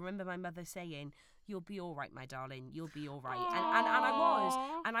 And I remember my mother saying, "You'll be all right, my darling. You'll be all right." And I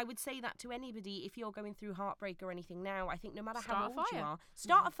was. And I would say that to anybody if you're going through heartbreak or anything now. I think no matter how Start a old you fire. are,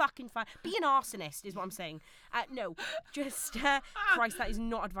 start a fucking fire. Be an arsonist is what I'm saying. No, just, Christ, that is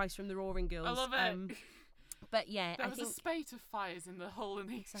not advice from the Roaring Girls. I love it. But yeah, There I was think... a spate of fires in the whole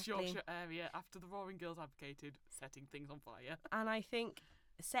and East Exactly. Yorkshire area after the Roaring Girls advocated setting things on fire. And I think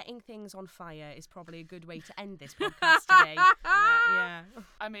setting things on fire is probably a good way to end this podcast today. Yeah.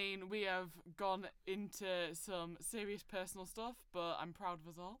 I mean, we have gone into some serious personal stuff, but I'm proud of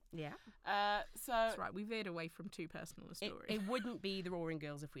us all. Yeah. So That's right. We veered away from too personal a story. It wouldn't be the Roaring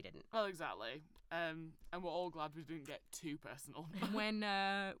Girls if we didn't. Well, exactly. And we're all glad we didn't get too personal. when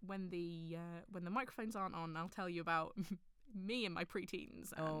the microphones aren't on, I'll tell you about me and my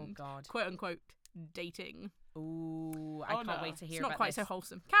preteens and Oh, God. quote unquote dating. Ooh, I Oh, can't no. wait to hear It's not about quite this. so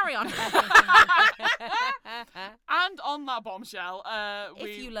wholesome. Carry on. And on that bombshell,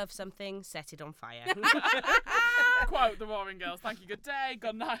 If you love something, set it on fire. quote the Roaring Girls. Thank you, good day,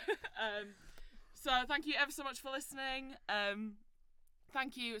 good night. So thank you ever so much for listening.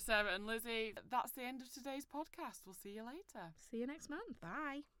 Thank you, Sarah and Lizzie. That's the end of today's podcast. We'll see you later. See you next month.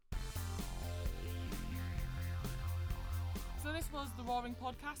 Bye. So this was the Roaring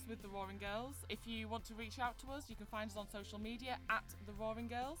Podcast with the Roaring Girls. If you want to reach out to us, you can find us on social media at the Roaring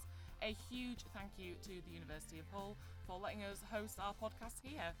Girls. A huge thank you to the University of Hull for letting us host our podcast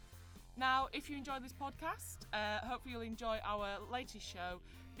here. Now, if you enjoyed this podcast, hopefully you'll enjoy our latest show,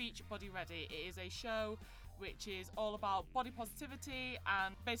 Beach Body Ready. It is a show which is all about body positivity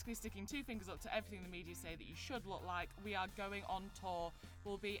and basically sticking two fingers up to everything the media say that you should look like. We are going on tour.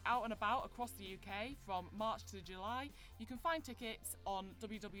 We'll be out and about across the UK from March to July. You can find tickets on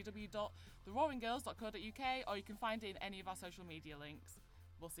www.theroaringgirls.co.uk or you can find it in any of our social media links.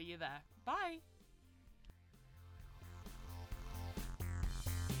 We'll see you there. Bye!